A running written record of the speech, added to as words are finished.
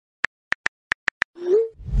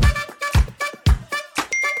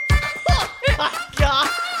my God.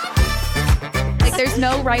 Like, there's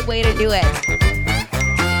no right way to do it.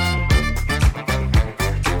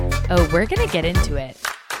 Oh, we're going to get into it.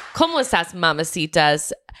 ¿Cómo estás,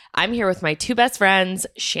 mamacitas? I'm here with my two best friends,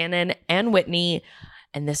 Shannon and Whitney,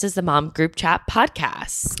 and this is the Mom Group Chat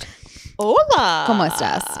podcast. Hola. ¿Cómo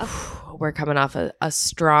estás? We're coming off a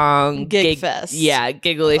strong Gig fest. Yeah,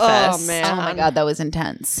 giggly fest. Oh, man. Oh my God, that was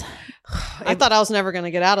intense. I thought I was never going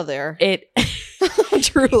to get out of there. It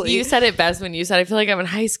Truly. You said it best when you said, I feel like I'm in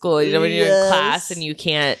high school. You know, when you're in class and you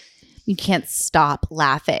can't stop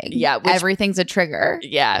laughing. Yeah, everything's a trigger.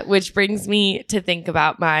 Yeah, which brings me to think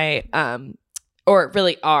about my or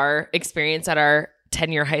really our experience at our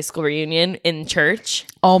 10-year high school reunion in church.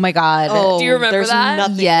 Oh my God. Oh, do you remember there's that?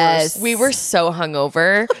 Nothing Yes. worse. We were so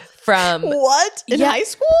hungover from What? In high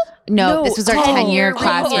school? No, this was our 10-year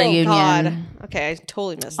class reunion. God. Okay, I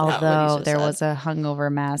totally missed that. what you Although just there said. was a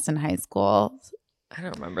hungover mass in high school. I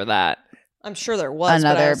don't remember that. I'm sure there was, but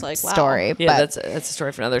I Another was like, wow. story. Yeah, but that's a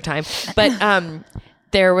story for another time. But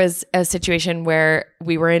there was a situation where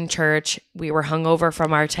we were in church. We were hungover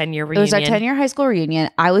from our 10-year reunion. it was our 10-year high school reunion.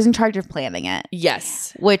 I was in charge of planning it.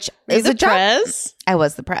 Yes. Which Were you is the a job. prez? I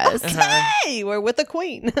was the prez. Hey, we're with the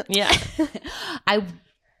queen. Yeah. I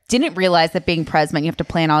didn't realize that being prez meant you have to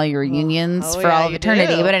plan all your reunions Oh, for yeah, all of you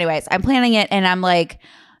eternity. do. But anyways, I'm planning it and I'm like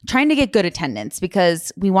trying to get good attendance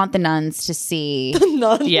because we want the nuns to see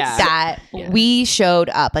Nuns. Yeah. that we showed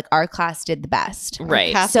up. Like our class did the best.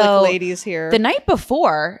 Right. Catholic So, ladies here. The night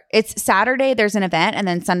before, it's Saturday, there's an event, and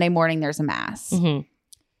then Sunday morning, there's a mass. Mhm.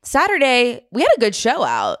 Saturday, we had a good show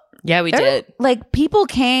out. Yeah, we There- did. Like people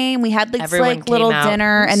came, we had like, Everyone like little came out.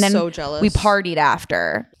 dinner, and then so jealous. we partied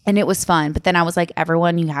after. And it was fun. But then I was like,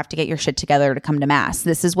 everyone, you have to get your shit together to come to mass.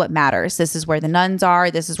 This is what matters. This is where the nuns are.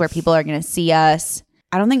 This is where people are going to see us.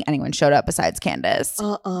 I don't think anyone showed up besides Candace.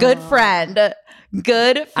 Good friend.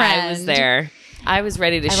 Good friend. I was there. I was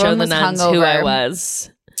ready to Everyone show the was nuns who I hungover.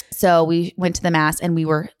 was. So we went to the mass and we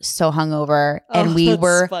were so hungover. And we that's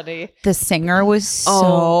were, funny. the singer was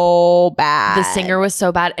so bad. The singer was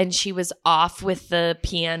so bad, and she was off with the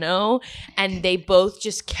piano, and they both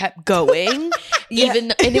just kept going,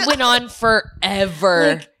 and it went on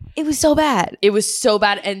forever. Like, it was so bad. It was so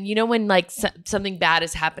bad. And you know when like something bad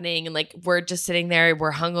is happening and like we're just sitting there,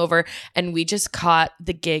 we're hungover, and we just caught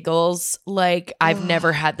the giggles like I've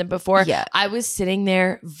never had them before. Yeah. I was sitting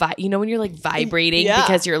there, you know when you're like vibrating Yeah.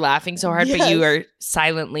 because you're laughing so hard, but you Yes. are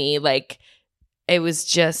silently like, it was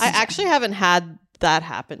just. I actually haven't had that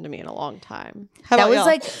happen to me in a long time. How That about was y'all?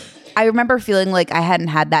 like, I remember feeling like I hadn't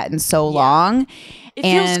had that in so long. It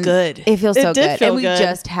feels And good. It feels It so did good. feel And we good.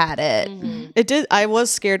 just had it. It did. I was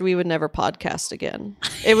scared we would never podcast again.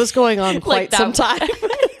 It was going on quite that- some time.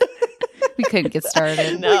 We couldn't get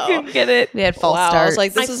started. No. couldn't get it. We had false Wow. I starts. was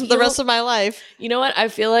like, this I is the feel- rest of my life. You know what? I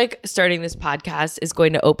feel like starting this podcast is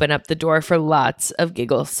going to open up the door for lots of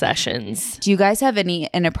giggle sessions. do you guys have any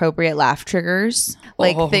inappropriate laugh triggers?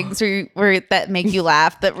 Like Oh. things where that make you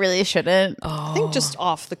laugh that really shouldn't? I think just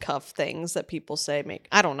off the cuff things that people say make,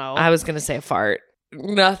 I don't know. I was going to say a fart.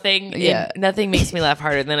 Nothing Yeah. nothing makes me laugh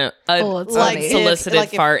harder than a Oh, it's like funny. unsolicited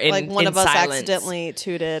fart in like one in of us silence. accidentally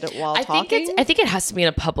tooted while I think talking. I think it has to be in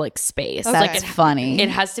a public space. Okay. Like That's funny. it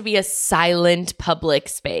has to be a silent public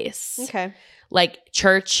space. Okay. Like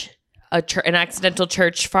church, an accidental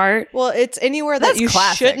church fart. Well, it's anywhere that That's you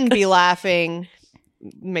classic. shouldn't be laughing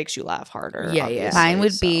makes you laugh harder. Yeah, yeah. obviously, Mine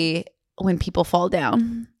would so. be when people fall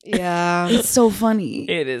down. Yeah. It's so funny.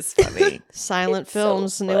 It is funny. Silent It's so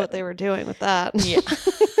films knew what they were doing with that. Yeah.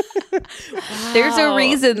 There's a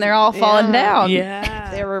reason they're all falling Yeah. down.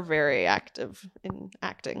 Yeah. They were very active in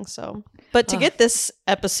acting. So, but to get this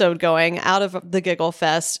episode going out of the Giggle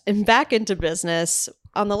Fest and back into business,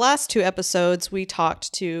 on the last two episodes, we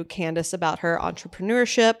talked to Candace about her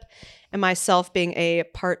entrepreneurship and myself being a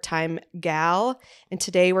part-time gal. And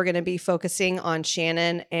today we're going to be focusing on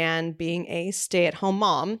Shannon and being a stay-at-home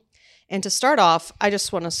mom. And to start off, I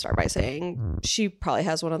just want to start by saying she probably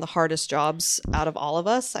has one of the hardest jobs out of all of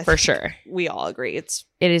us. I For think sure. we all agree. It's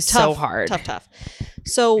It is tough, so hard. Tough.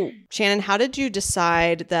 So, Shannon, how did you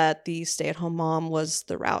decide that the stay-at-home mom was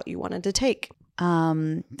the route you wanted to take?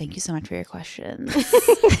 Thank you so much for your questions.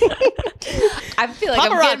 I feel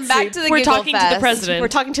like I'm getting back to the We're Giggle talking to the Fest. president. We're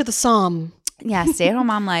talking to the Psalm. Yeah, stay-at-home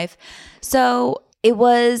mom life. So it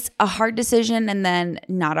was a hard decision and then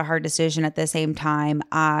not a hard decision at the same time.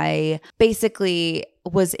 I basically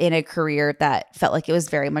was in a career that felt like it was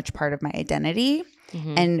very much part of my identity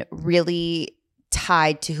and really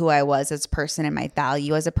tied to who I was as a person and my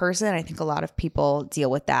value as a person. I think a lot of people deal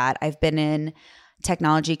with that. I've been in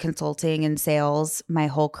technology consulting and sales my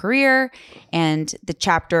whole career, and the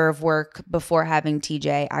chapter of work before having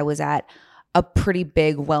TJ, I was at a pretty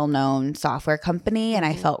big, well-known software company. And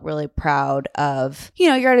I felt really proud of,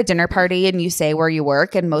 you're at a dinner party and you say where you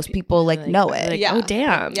work and most people know it. Like, oh,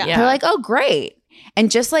 damn. Yeah. They're like, oh, great.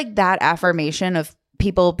 And just like that affirmation of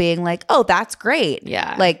people being like, oh, that's great.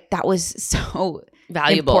 Yeah. Like that was so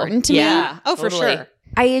Valuable. important to me. Yeah. Oh, for Totally. sure.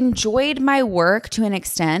 I enjoyed my work to an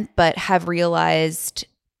extent, but have realized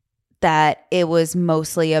that it was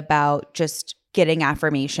mostly about just getting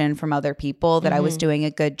affirmation from other people that I was doing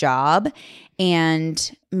a good job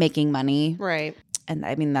and making money. Right. And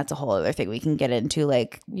I mean, that's a whole other thing we can get into,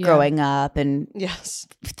 like growing up and Yes.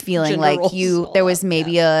 feeling Gender like roles, there all was that,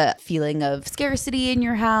 maybe a feeling of scarcity in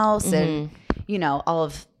your house and, all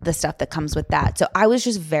of the stuff that comes with that. So I was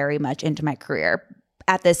just very much into my career.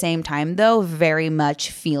 At the same time, though, very much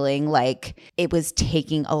feeling like it was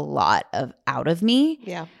taking a lot out of me.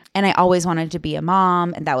 Yeah. And I always wanted to be a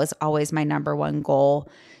mom, and that was always my number one goal.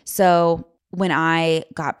 So when I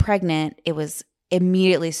got pregnant, it was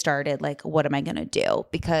immediately started like, what am I going to do?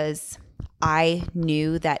 Because I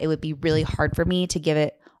knew that it would be really hard for me to give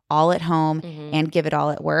it all at home and give it all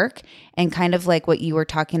at work. And kind of like what you were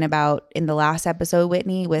talking about in the last episode,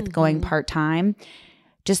 Whitney, with going part-time,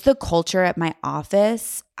 just the culture at my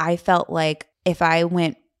office, I felt like if I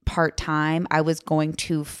went part-time, I was going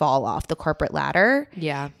to fall off the corporate ladder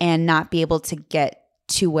and not be able to get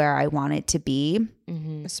to where I wanted to be.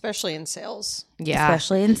 Especially in sales. Yeah.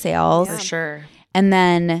 Especially in sales. For sure. And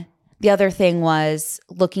then the other thing was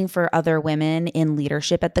looking for other women in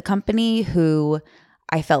leadership at the company who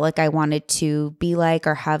I felt like I wanted to be like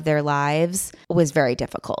or have their lives was very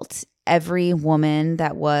difficult. Every woman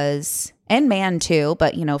that was, and man too,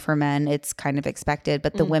 but for men, it's kind of expected,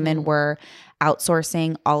 but the women were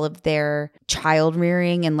outsourcing all of their child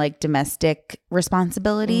rearing and like domestic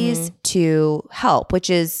responsibilities to help, which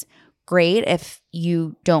is great if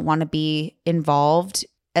you don't want to be involved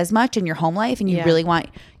as much in your home life and you really want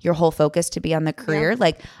your whole focus to be on the career.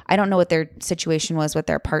 Like, I don't know what their situation was with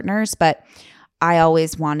their partners, but I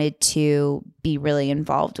always wanted to be really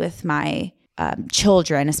involved with my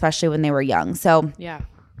children, especially when they were young. So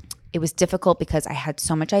it was difficult because I had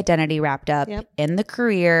so much identity wrapped up in the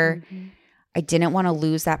career. I didn't want to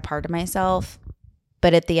lose that part of myself.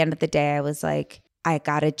 But at the end of the day, I was like, I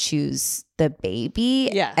got to choose the baby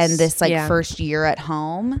and this first year at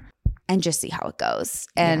home and just see how it goes.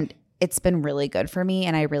 And it's been really good for me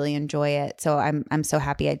and I really enjoy it. So I'm so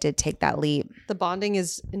happy I did take that leap. The bonding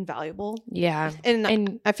is invaluable. Yeah.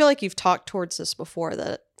 And I feel like you've talked towards this before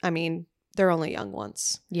that, I mean, they're only young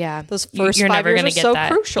once. Yeah. Those first 5 years are so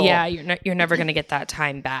crucial. Yeah, you're never going to get that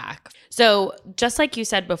time back. So just like you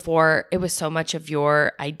said before, it was so much of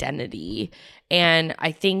your identity. And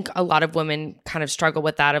I think a lot of women kind of struggle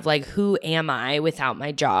with that of like, who am I without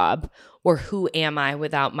my job? Or who am I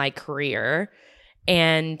without my career?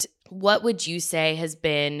 And what would you say has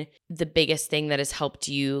been the biggest thing that has helped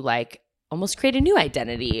you like almost create a new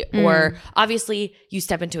identity? Or obviously you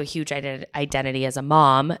step into a huge identity as a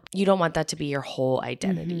mom. You don't want that to be your whole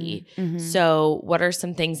identity. So what are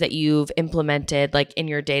some things that you've implemented like in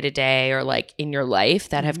your day-to-day or like in your life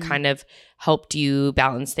that have kind of helped you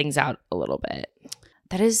balance things out a little bit?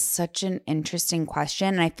 That is such an interesting question.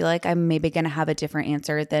 And I feel like I'm maybe going to have a different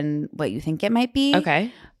answer than what you think it might be.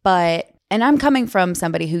 Okay. And I'm coming from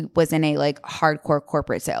somebody who was in a like hardcore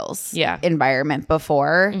corporate sales environment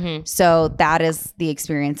before. So that is the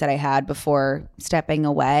experience that I had before stepping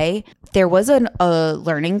away. There was a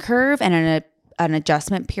learning curve and an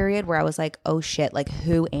adjustment period where I was like, oh shit, like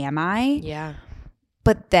who am I? Yeah.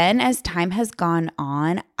 But then as time has gone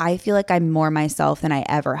on, I feel like I'm more myself than I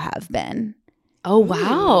ever have been. Oh,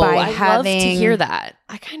 wow. By I love to hear that.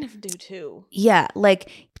 I kind of do too. Yeah.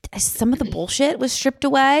 Like some of the bullshit was stripped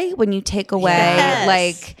away when you take away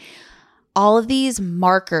like all of these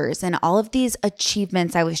markers and all of these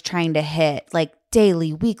achievements I was trying to hit, like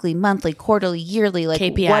daily, weekly, monthly, quarterly, yearly, like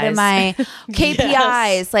KPIs. What am I?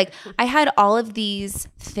 KPIs. Like I had all of these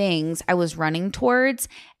things I was running towards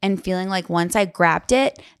and feeling like once I grabbed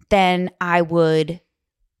it, then I would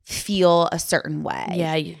feel a certain way.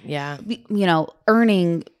 Yeah. Yeah.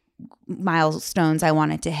 Earning milestones I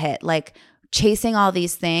wanted to hit, like chasing all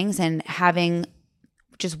these things and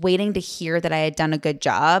just waiting to hear that I had done a good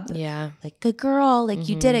job. Yeah. Like, good girl, like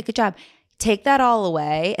you did it, good job. Take that all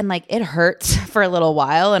away and like it hurts for a little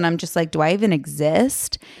while and I'm just like, do I even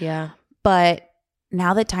exist? Yeah. But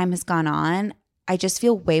now that time has gone on, I just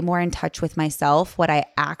feel way more in touch with myself, what I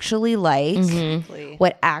actually like,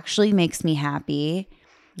 what actually makes me happy.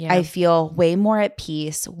 Yeah. I feel way more at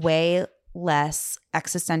peace, way less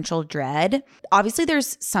existential dread. Obviously,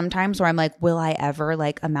 there's some times where I'm like, will I ever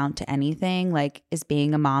like amount to anything? Like, is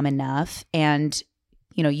being a mom enough? And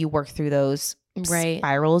you work through those Right.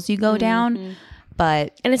 spirals you go down.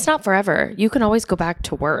 But And it's not forever. You can always go back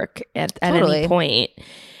to work at Totally. any point.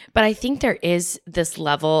 But I think there is this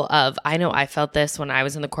level of, I know I felt this when I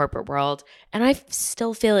was in the corporate world, and I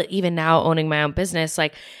still feel it even now owning my own business.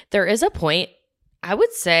 Like there is a point, I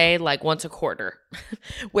would say like once a quarter,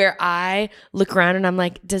 where I look around and I'm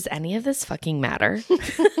like, does any of this fucking matter?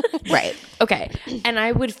 right. Okay. And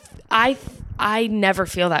I never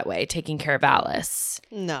feel that way taking care of Alice.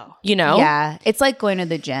 No. You know? Yeah. It's like going to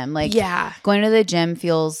the gym. Like Yeah. going to the gym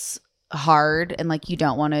feels hard and like you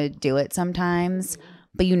don't want to do it sometimes,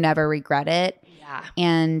 but you never regret it. Yeah.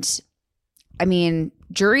 And I mean,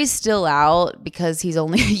 jury's still out because he's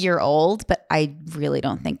only a year old, but I really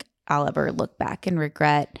don't think I'll ever look back and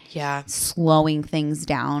regret Yeah. slowing things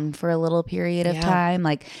down for a little period of time.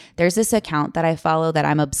 Like there's this account that I follow that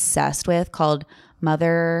I'm obsessed with called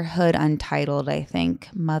Motherhood Untitled, I think.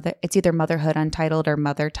 It's either Motherhood Untitled or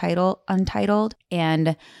Mother Title Untitled.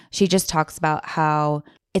 And she just talks about how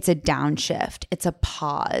it's a downshift. It's a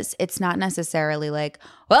pause. It's not necessarily like,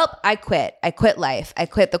 well, I quit. I quit life. I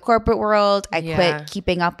quit the corporate world. I quit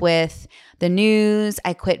keeping up with the news.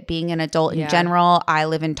 I quit being an adult in general. I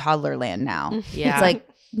live in toddler land now. Yeah. It's like,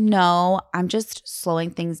 no, I'm just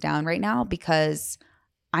slowing things down right now because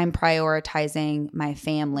I'm prioritizing my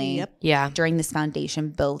family during this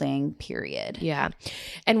foundation building period. Yeah.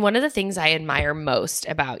 And one of the things I admire most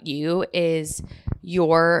about you is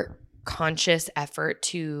your conscious effort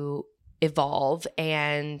to evolve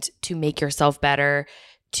and to make yourself better,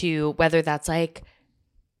 to whether that's like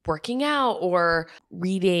working out or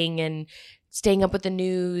reading and staying up with the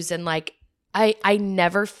news. And like, I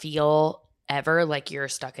never feel ever like you're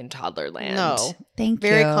stuck in toddler land. No. Thank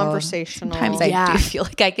Very you. conversational. Sometimes I do feel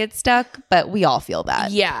like I get stuck, but we all feel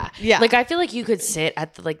that. Yeah. Yeah. Like I feel like you could sit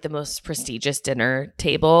at the most prestigious dinner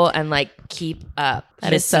table and like keep up.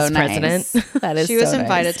 That is so nice. President. That is She was so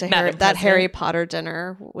invited nice. to Madam that President. Harry Potter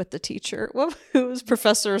dinner with the teacher. Who was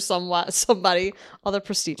professor somebody? All the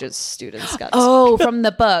prestigious students got. Oh, from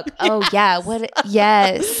the book. Oh, yeah. What?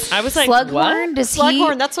 Yes. I was like, Slughorn. what? Does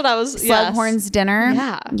Slughorn. he? That's what I was. Yes. Slughorn's dinner.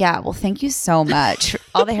 Yeah. Yeah. Well, thank you so much.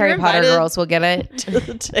 All the Harry You're Potter invited girls will get it. to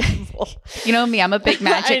the table. You know me. I'm a big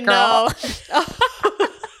magic girl.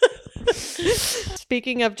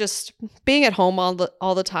 Speaking of just being at home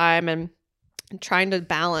all the time and trying to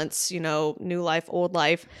balance, new life, old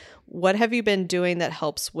life, what have you been doing that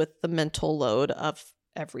helps with the mental load of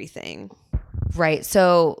everything? Right.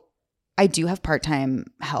 So I do have part-time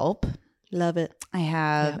help. Love it. I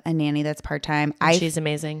have a nanny that's part-time. She's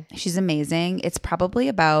amazing. She's amazing. It's probably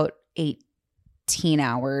about 18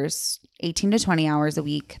 to 20 hours a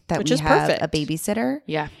week that Which we is have perfect. a babysitter,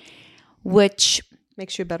 Yeah. which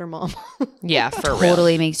Makes you a better mom. Yeah, for real.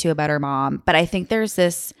 totally makes you a better mom. But I think there's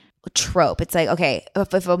this trope. It's like, okay,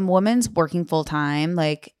 if a woman's working full-time,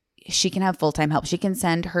 like she can have full-time help. She can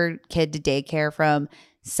send her kid to daycare from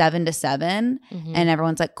 7 to 7 and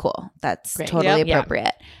everyone's like, cool, that's Great. totally Yep. Yeah.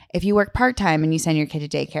 appropriate. If you work part-time and you send your kid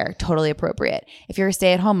to daycare, totally appropriate. If you're a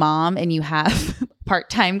stay-at-home mom and you have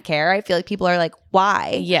part-time care, I feel like people are like,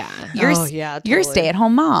 why? Yeah. You're yeah, you're a totally.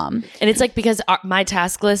 stay-at-home mom. And it's like because my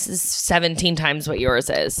task list is 17 times what yours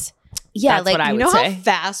is. Yeah, That's like what I You would know say. how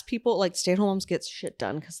fast people like stay-at-home moms get shit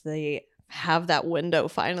done because they have that window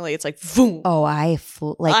finally. It's like, boom. oh, I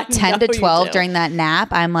I 10 to know you 12 do. during that nap.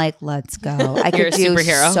 I'm like, let's go. I You're could a do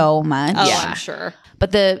superhero. so much. Oh, Yeah. I'm sure.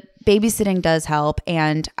 But the babysitting does help,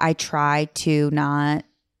 and I try to not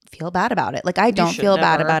feel bad about it. Like I don't should feel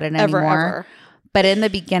bad never, about it ever, anymore. ever. But in the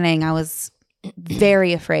beginning, I was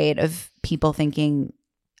very afraid of people thinking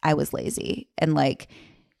I was lazy and like,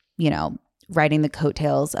 riding the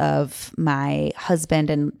coattails of my husband.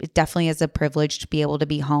 And it definitely is a privilege to be able to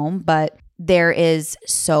be home. But there is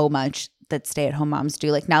so much that stay-at-home moms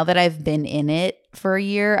do. Like now that I've been in it for a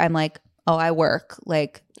year, I'm like, oh, I work.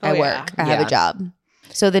 Like I Oh, yeah. work. I have Yeah. a job.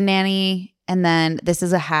 So the nanny, and then this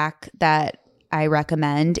is a hack that I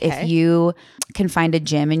recommend. Okay. If you can find a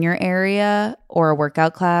gym in your area or a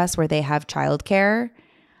workout class where they have childcare,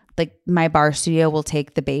 like my bar studio will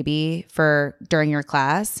take the baby during your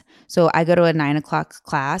class. So I go to a 9 o'clock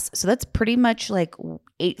class. So that's pretty much like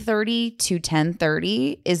 8:30 to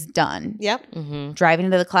 10:30 is done. Yep. Mm-hmm.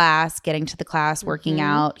 Driving to the class, getting to the class, working Mhm.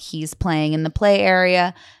 out. He's playing in the play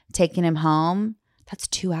area, taking him home. That's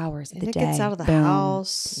 2 hours of And the it day. gets out of the Boom.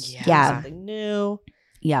 house. Yeah. Yeah. Something new.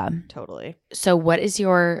 Yeah. Totally. So what is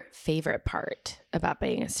your favorite part about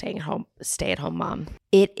being a stay-at-home mom?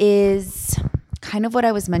 It is kind of what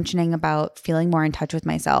I was mentioning about feeling more in touch with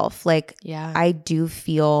myself. Like Yeah. I do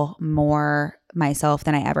feel more myself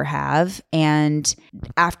than I ever have. And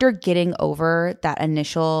after getting over that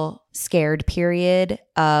initial scared period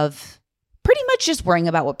of pretty much just worrying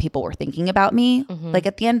about what people were thinking about me, like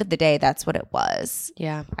at the end of the day, that's what it was.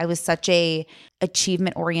 Yeah. I was such a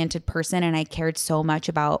achievement oriented person, and I cared so much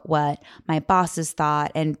about what my bosses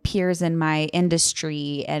thought and peers in my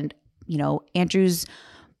industry and, you know, Andrew's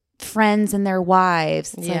friends and their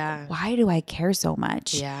wives. It's like, why do I care so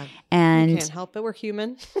much? Yeah. And You can't help it. We're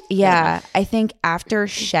human. yeah, I think after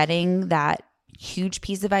shedding that huge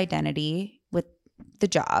piece of identity with the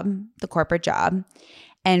job, the corporate job,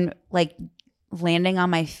 and like landing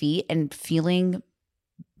on my feet and feeling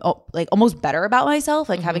like almost better about myself,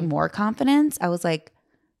 like having more confidence, I was like,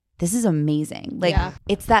 this is amazing. Like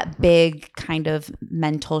it's that big kind of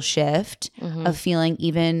mental shift of feeling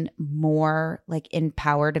even more like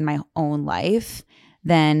empowered in my own life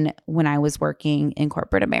than when I was working in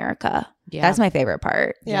corporate America. Yeah. That's my favorite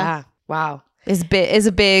part. Yeah. Wow. Is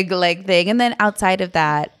a big like thing. And then outside of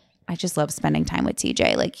that, I just love spending time with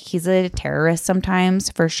TJ. Like he's a terrorist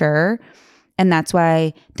sometimes for sure. And that's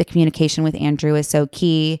why the communication with Andrew is so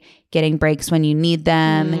key. Getting breaks when you need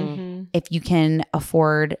them. If you can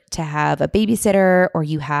afford to have a babysitter or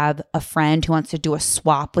you have a friend who wants to do a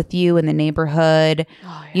swap with you in the neighborhood,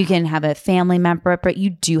 you can have a family member, but you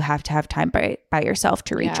do have to have time by yourself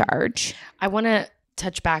to recharge. I want to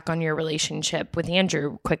touch back on your relationship with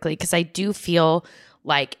Andrew quickly, because I do feel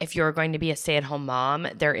like if you're going to be a stay-at-home mom,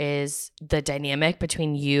 there is the dynamic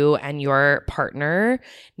between you and your partner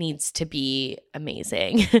needs to be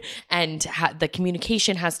amazing. And the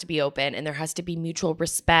communication has to be open, and there has to be mutual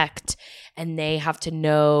respect, and they have to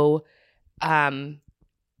know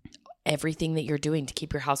everything that you're doing to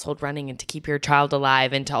keep your household running and to keep your child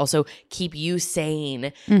alive and to also keep you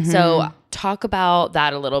sane. So talk about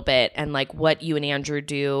that a little bit, and like what you and Andrew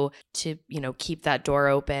do to, you know, keep that door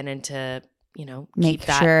open and to, you know, make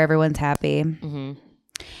sure everyone's happy.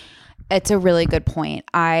 It's a really good point.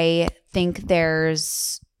 I think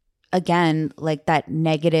there's, again, like that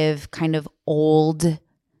negative kind of old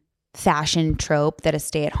fashioned trope that a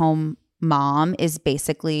stay-at-home mom is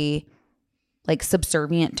basically like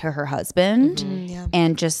subservient to her husband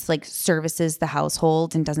and just like services the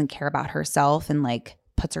household and doesn't care about herself and like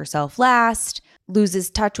puts herself last, loses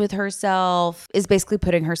touch with herself, is basically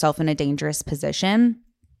putting herself in a dangerous position.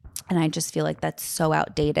 And I just feel like that's so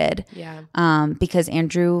outdated. Because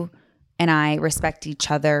Andrew and I respect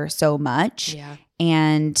each other so much.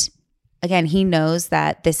 And again, he knows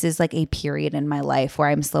that this is like a period in my life where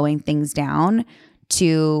I'm slowing things down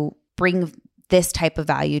to bring this type of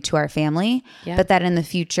value to our family. But that in the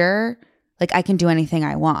future, like I can do anything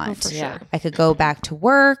I want. For sure. I could go back to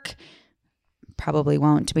work. Probably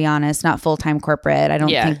won't, to be honest. Not full-time corporate. I don't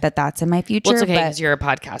think that that's in my future. Well, it's okay because you're a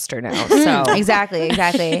podcaster now. So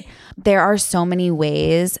Exactly. There are so many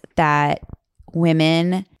ways that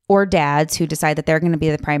women or dads who decide that they're going to be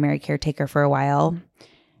the primary caretaker for a while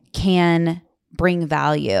can bring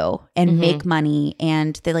value and make money.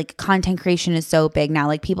 And the like content creation is so big now.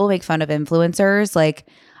 Like people make fun of influencers. Like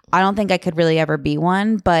I don't think I could really ever be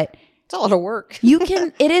one, but it's a lot of work. You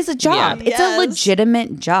can, it is a job. Yeah. It's a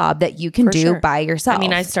legitimate job that you can do by yourself. I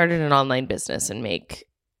mean, I started an online business and make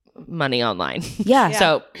money online. Yeah.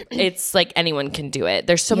 So it's like anyone can do it.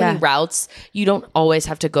 There's so many routes. You don't always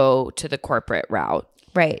have to go to the corporate route.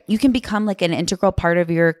 Right. You can become like an integral part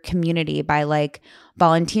of your community by like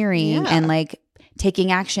volunteering and like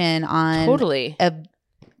taking action on a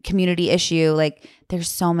community issue. Like there's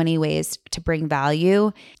so many ways to bring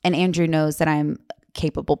value. And Andrew knows that I'm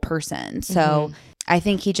capable person. So I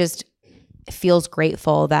think he just feels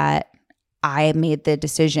grateful that I made the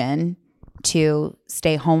decision to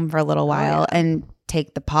stay home for a little while and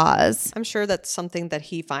take the pause. I'm sure that's something that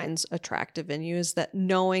he finds attractive in you, is that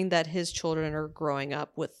knowing that his children are growing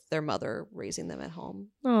up with their mother raising them at home.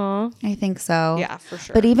 Aww. I think so. Yeah, for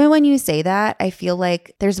sure. But even when you say that, I feel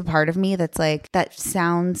like there's a part of me that's like, that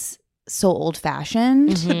sounds so old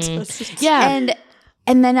fashioned. Yeah.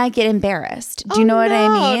 And then I get embarrassed. Do you know what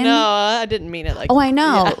I mean? No, I didn't mean it like that. Oh, I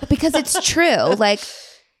know. Because it's true. Like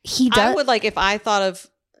he does. I would like, if I thought of,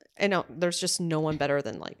 I know there's just no one better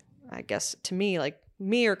than like, I guess to me, like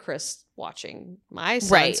me or Chris watching my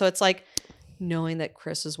son. Right. So it's like knowing that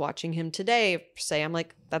Chris is watching him today, say, I'm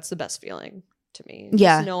like, that's the best feeling to me.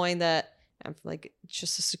 Just knowing that I'm like, it's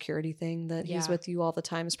just a security thing that he's with you all the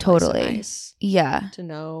time is probably so nice to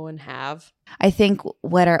know and have. I think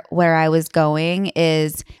where I was going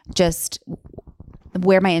is just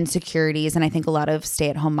where my insecurities, and I think a lot of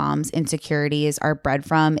stay-at-home moms' insecurities are bred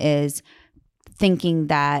from, is thinking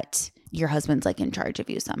that your husband's like in charge of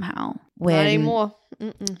you somehow. Not anymore.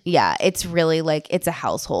 Yeah, it's really like it's a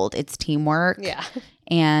household. It's teamwork. Yeah.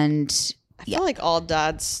 And I feel like all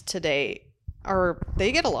dads today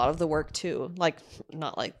they get a lot of the work too. Like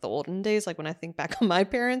not like the olden days. Like when I think back on my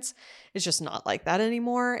parents, it's just not like that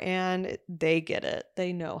anymore. And they get it.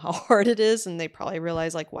 They know how hard it is. And they probably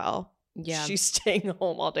realize like, wow, she's staying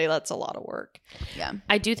home all day. That's a lot of work. yeah.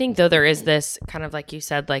 I do think though there is this kind of like you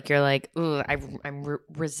said, like you're like, ooh, I'm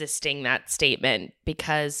resisting that statement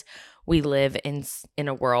because we live in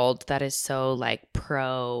a world that is so like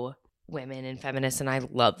pro women and feminists, and I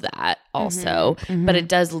love that also. But it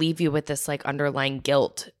does leave you with this like underlying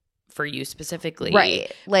guilt for you specifically,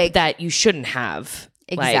 Right. Like that you shouldn't have.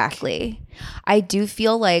 Exactly. I do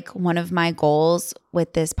feel like one of my goals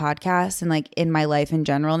with this podcast and like in my life in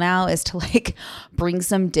general now is to like bring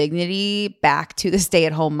some dignity back to the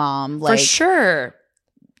stay-at-home mom, like for sure,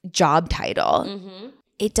 job title.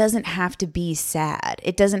 It doesn't have to be sad.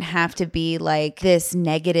 It doesn't have to be like this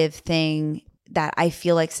negative thing that I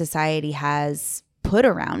feel like society has put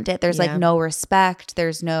around it. There's like no respect.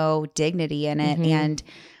 There's no dignity in it. And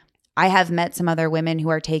I have met some other women who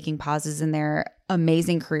are taking pauses in their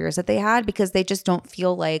amazing careers that they had because they just don't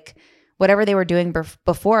feel like whatever they were doing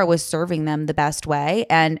before was serving them the best way.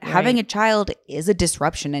 And having a child is a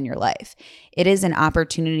disruption in your life. It is an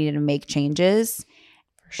opportunity to make changes.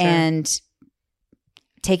 Sure. And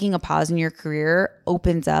taking a pause in your career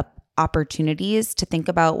opens up opportunities to think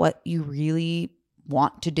about what you really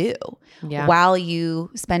want to do while you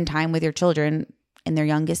spend time with your children in their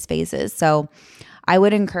youngest phases. So I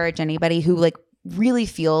would encourage anybody who like really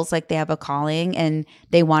feels like they have a calling and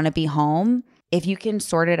they want to be home. If you can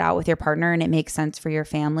sort it out with your partner and it makes sense for your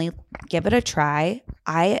family, give it a try.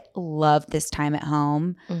 I love this time at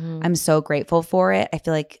home. I'm so grateful for it. I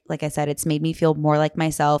feel like I said, it's made me feel more like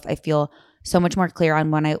myself. I feel so much more clear on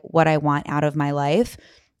what I want out of my life.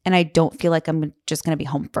 And I don't feel like I'm just going to be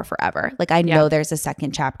home for forever. Like I know there's a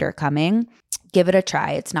second chapter coming. Give it a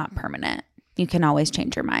try. It's not permanent. You can always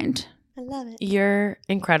change your mind. I love it. You're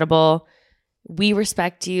incredible. We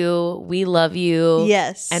respect you. We love you.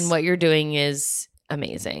 Yes. And what you're doing is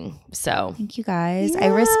amazing. So thank you guys. I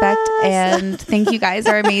respect and think you guys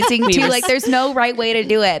are amazing too. Like there's no right way to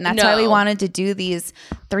do it. And that's why we wanted to do these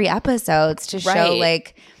 3 episodes to show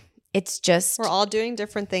like it's just we're all doing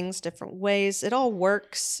different things, different ways. It all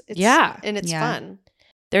works. And it's fun.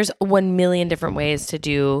 There's 1 million different ways to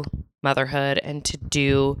do motherhood and to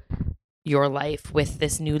do your life with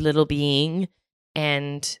this new little being.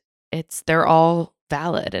 And they're all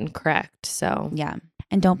valid and correct. So yeah.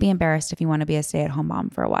 And don't be embarrassed if you want to be a stay-at-home mom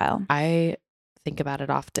for a while. I think about it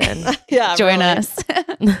often. Join us.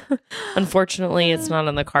 Unfortunately, it's not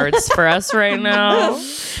on the cards for us right now.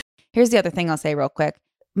 Here's the other thing I'll say real quick.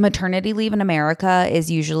 Maternity leave in America is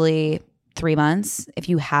usually 3 months if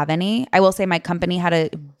you have any. I will say my company had a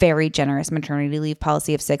very generous maternity leave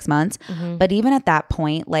policy of 6 months. But even at that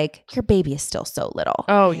point, like your baby is still so little.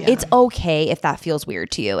 Oh, yeah. It's okay if that feels weird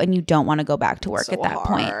to you and you don't want to go back to work at that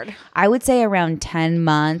point. I would say around 10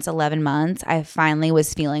 months, 11 months, I finally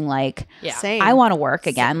was feeling like I want to work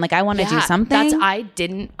again. Like I want to do something.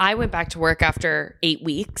 I went back to work after 8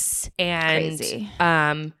 weeks and crazy.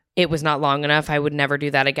 It was not long enough. I would never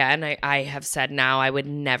do that again. I have said now I would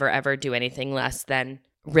never, ever do anything less than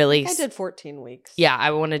really. I did 14 weeks. Yeah,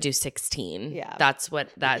 I want to do 16. Yeah. That's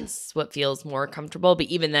what feels more comfortable. But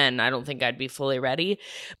even then, I don't think I'd be fully ready.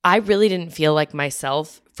 I really didn't feel like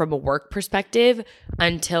myself from a work perspective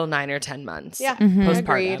until 9 or 10 months. Yeah,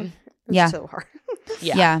 postpartum. It's so hard.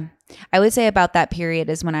 Yeah. I would say about that period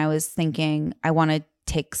is when I was thinking I want to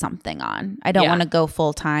take something on. I don't want to go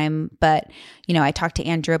full time, but I talked to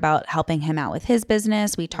Andrew about helping him out with his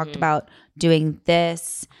business. We talked about doing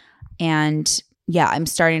this, and I'm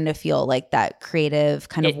starting to feel like that creative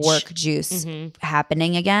kind of work juice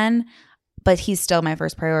happening again. But he's still my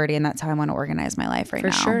first priority, and that's how I want to organize my life right now.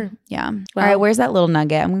 For sure. Yeah. Well, all right, where's that little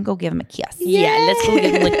nugget? I'm going to go give him a kiss. Yeah, let's go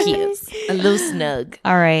give him a kiss. A little snug.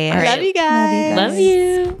 All right. Love you guys. Love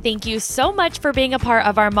you. Thank you so much for being a part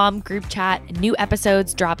of our mom group chat. New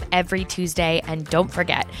episodes drop every Tuesday. And don't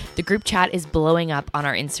forget, the group chat is blowing up on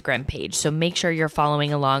our Instagram page. So make sure you're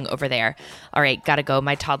following along over there. All right, gotta go.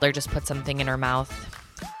 My toddler just put something in her mouth.